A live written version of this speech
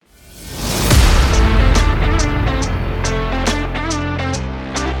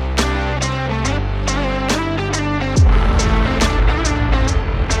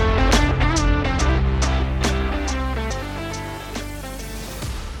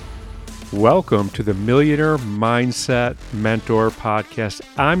Welcome to the Millionaire Mindset Mentor Podcast.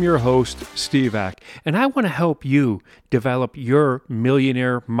 I'm your host, Steve Eck, and I want to help you develop your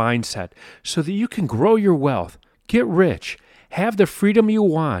millionaire mindset so that you can grow your wealth, get rich, have the freedom you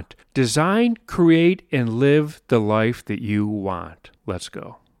want, design, create, and live the life that you want. Let's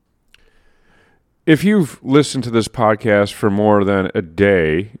go. If you've listened to this podcast for more than a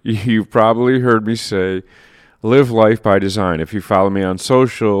day, you've probably heard me say, live life by design. If you follow me on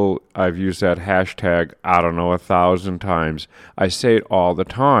social, I've used that hashtag, 1,000 times. I say it all the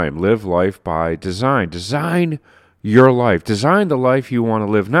time. Live life by design. Design your life. Design the life you want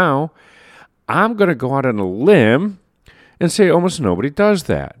to live now. I'm going to go out on a limb and say almost nobody does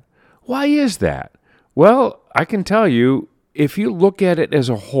that. Why is that? Well, I can tell you, if you look at it as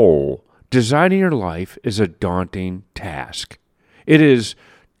a whole, designing your life is a daunting task. It is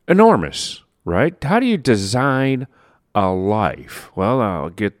enormous. Right? How do you design a life? Well, I'll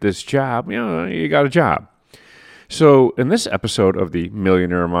get this job. You got a job. So in this episode of the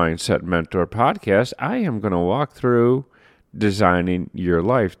Millionaire Mindset Mentor Podcast, I am going to walk through designing your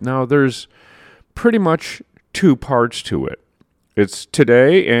life. Now, there's pretty much two parts to it. It's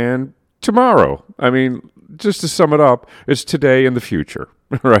today and tomorrow. I mean, just to sum it up, it's today and the future,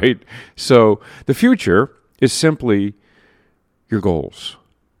 right? So the future is simply your goals.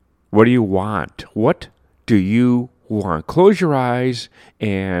 What do you want? What do you want? Close your eyes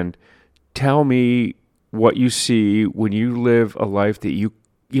and tell me what you see when you live a life that you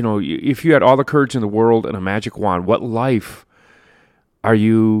know, if you had all the courage in the world and a magic wand, what life are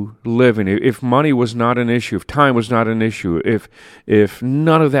you living? If money was not an issue, if time was not an issue, if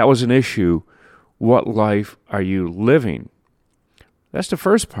none of that was an issue, what life are you living? That's the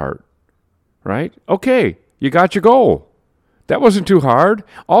first part, right? Okay, you got your goal. That wasn't too hard.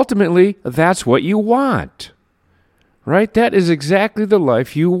 Ultimately, that's what you want, right? That is exactly the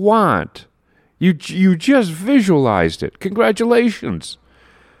life you want. You just visualized it. Congratulations.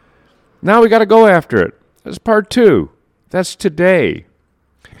 Now we got to go after it. That's part two. That's today.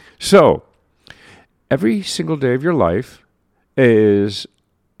 So, every single day of your life is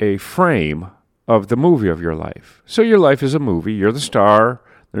a frame of the movie of your life. So your life is a movie. You're the star.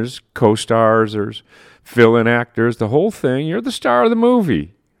 There's co-stars. There's fill-in actors, the whole thing. You're the star of the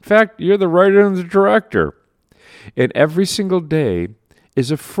movie. In fact, you're the writer and the director. And every single day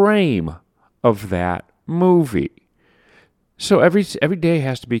is a frame of that movie. So every day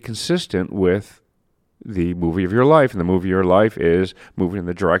has to be consistent with the movie of your life. And the movie of your life is moving in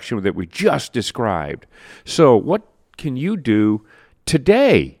the direction that we just described. So what can you do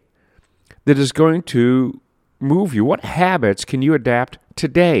today that is going to move you? What habits can you adapt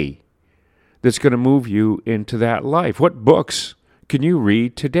today that's going to move you into that life? What books can you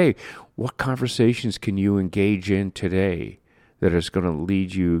read today? What conversations can you engage in today that is going to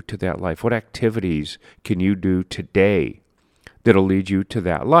lead you to that life? What activities can you do today that'll lead you to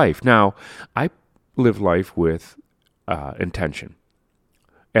that life? Now, I live life with intention,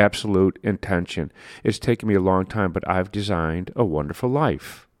 absolute intention. It's taken me a long time, but I've designed a wonderful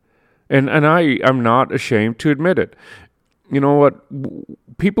life. And I'm not ashamed to admit it. You know what?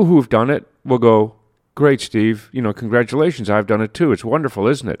 People who've done it will go, great, Steve. Congratulations. I've done it too. It's wonderful,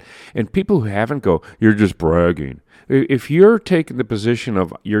 isn't it? And people who haven't go, you're just bragging. If you're taking the position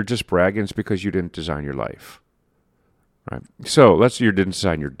of you're just bragging, it's because you didn't design your life. Right? So you didn't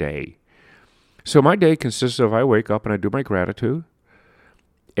design your day. So my day consists of I wake up and I do my gratitude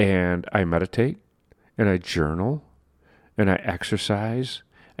and I meditate and I journal and I exercise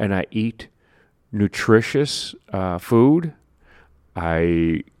and I eat nutritious food.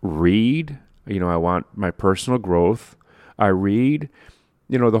 I read, I want my personal growth. I read,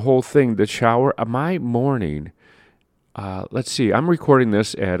 the whole thing, the shower. My morning, let's see, I'm recording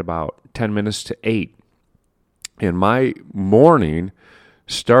this at about 10 minutes to 8. And my morning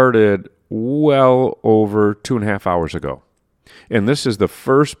started well over 2.5 hours ago. And this is the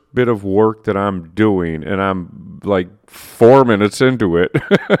first bit of work that I'm doing, and I'm like 4 minutes into it.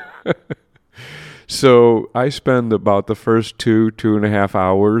 So I spend about the first 2.5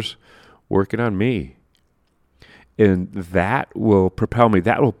 hours working on me. And that will propel me.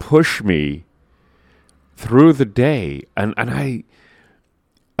 That will push me through the day. And I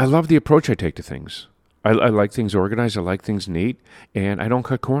love the approach I take to things. I like things organized. I like things neat. And I don't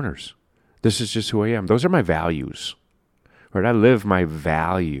cut corners. This is just who I am. Those are my values. Right? I live my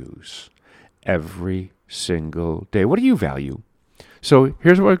values every single day. What do you value? So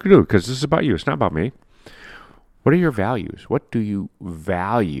here's what I can do, because this is about you. It's not about me. What are your values? What do you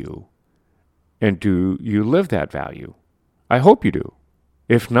value? And do you live that value? I hope you do.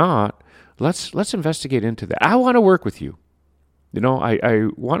 If not, let's investigate into that. I want to work with you. I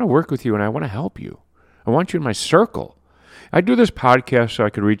want to work with you and I want to help you. I want you in my circle. I do this podcast so I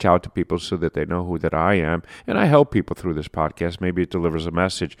can reach out to people so that they know who that I am, and I help people through this podcast. Maybe it delivers a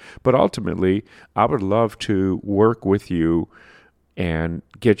message, but ultimately, I would love to work with you and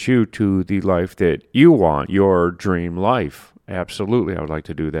get you to the life that you want, your dream life. Absolutely, I would like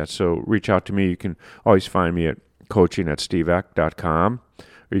to do that. So reach out to me. You can always find me at coaching@steveeck.com.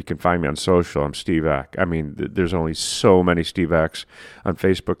 Or you can find me on social. I'm Steve Eck. I mean, there's only so many Steve Ecks on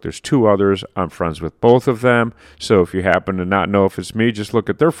Facebook. There's 2 others. I'm friends with both of them. So if you happen to not know if it's me, just look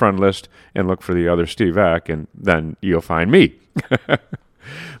at their friend list and look for the other Steve Eck, and then you'll find me.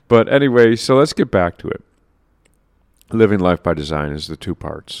 But anyway, so let's get back to it. Living life by design is the 2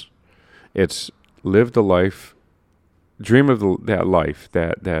 parts. It's live the life, dream of that life,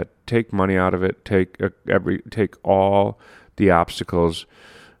 that take money out of it, take all the obstacles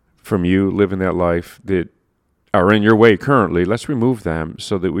from you living that life that are in your way currently. Let's remove them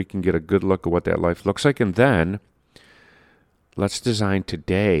so that we can get a good look at what that life looks like. And then let's design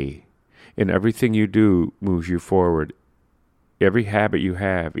today. And everything you do moves you forward. Every habit you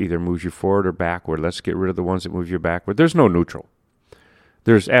have either moves you forward or backward. Let's get rid of the ones that move you backward. There's no neutral.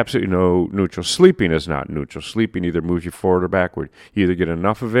 There's absolutely no neutral. Sleeping is not neutral. Sleeping either moves you forward or backward. You either get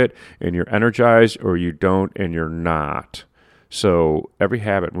enough of it and you're energized, or you don't and you're not. So every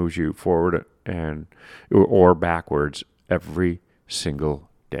habit moves you forward or backwards every single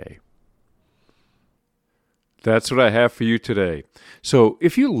day. That's what I have for you today. So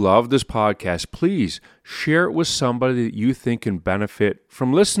if you love this podcast, please share it with somebody that you think can benefit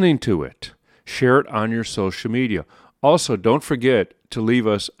from listening to it. Share it on your social media. Also, don't forget to leave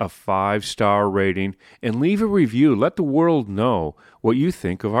us a 5-star rating and leave a review. Let the world know what you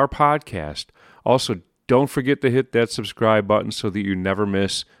think of our podcast. Also, don't forget to hit that subscribe button so that you never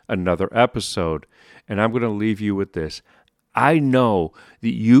miss another episode. And I'm going to leave you with this. I know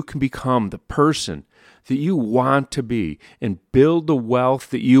that you can become the person that you want to be and build the wealth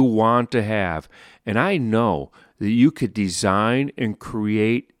that you want to have. And I know that you could design and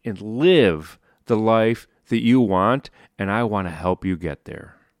create and live the life that you want, and I want to help you get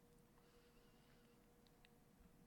there.